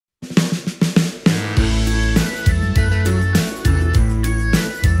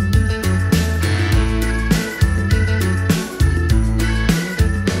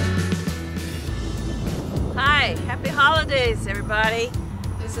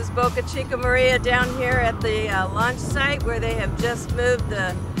is Boca Chica Maria down here at the launch site where they have just moved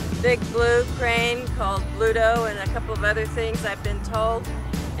the big blue crane called Bluto and a couple of other things I've been told.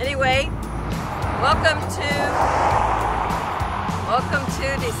 Anyway, welcome to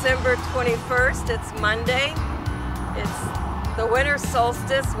December 21st. It's Monday. It's the winter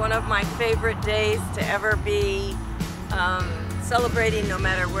solstice, one of my favorite days to ever be celebrating no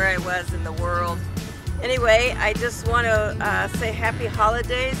matter where I was in the world. Anyway, I just want to say happy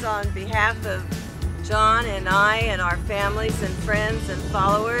holidays on behalf of John and I and our families and friends and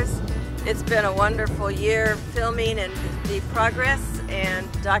followers. It's been a wonderful year filming and the progress and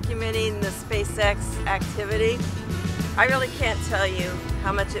documenting the SpaceX activity. I really can't tell you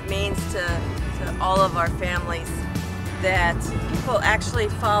how much it means to all of our families that people actually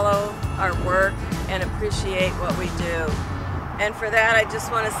follow our work and appreciate what we do. And for that, I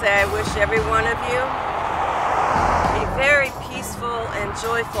just want to say I wish every one of you a very peaceful and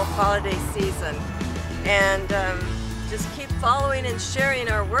joyful holiday season. And just keep following and sharing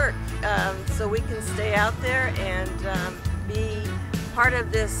our work so we can stay out there and be part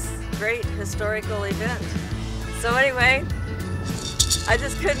of this great historical event. So anyway, I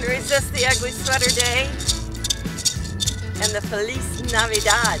just couldn't resist the ugly sweater day and the Feliz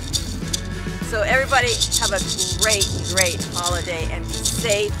Navidad. So everybody have a great holiday and be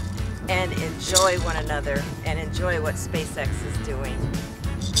safe and enjoy one another and enjoy what SpaceX is doing.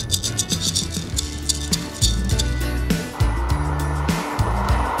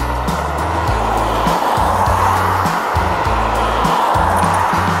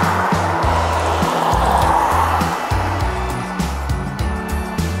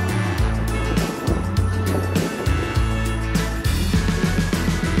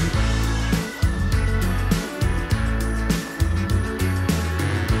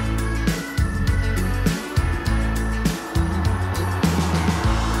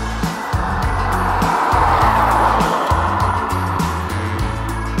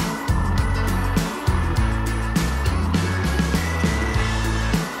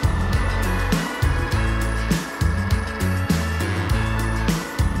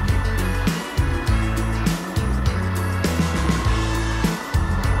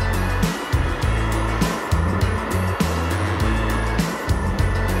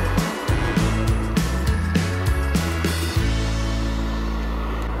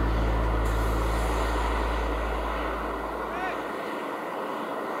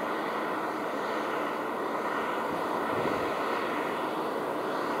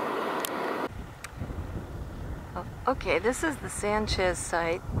 Okay, this is the Sanchez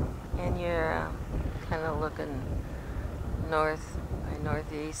site, and you're kind of looking north by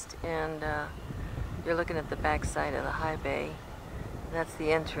northeast, and you're looking at the back side of the high bay. And that's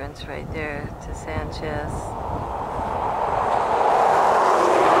the entrance right there to Sanchez.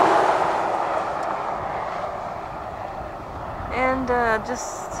 And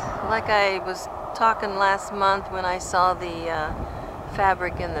just like I was talking last month when I saw the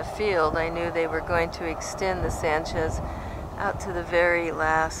fabric in the field, I knew they were going to extend the Sanchez out to the very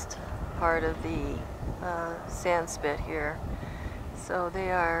last part of the sand spit here. So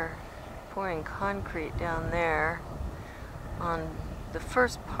they are pouring concrete down there on the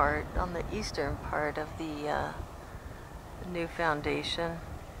first part, on the eastern part of the new foundation.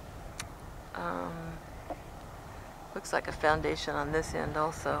 Looks like a foundation on this end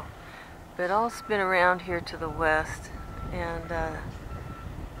also. But I'll spin around here to the west and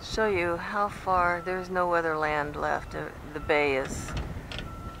show you how far. There's no other land left. The bay is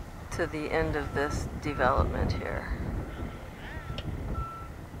to the end of this development here.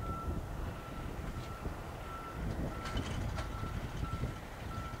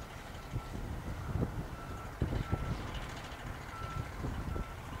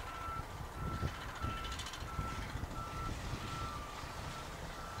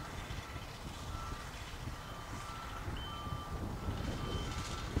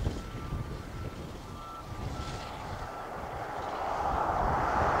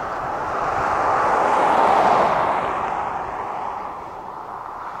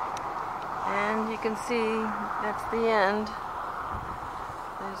 You can see that's the end.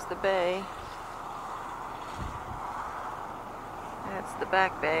 There's the bay. That's the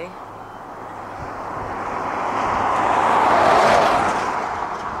back bay.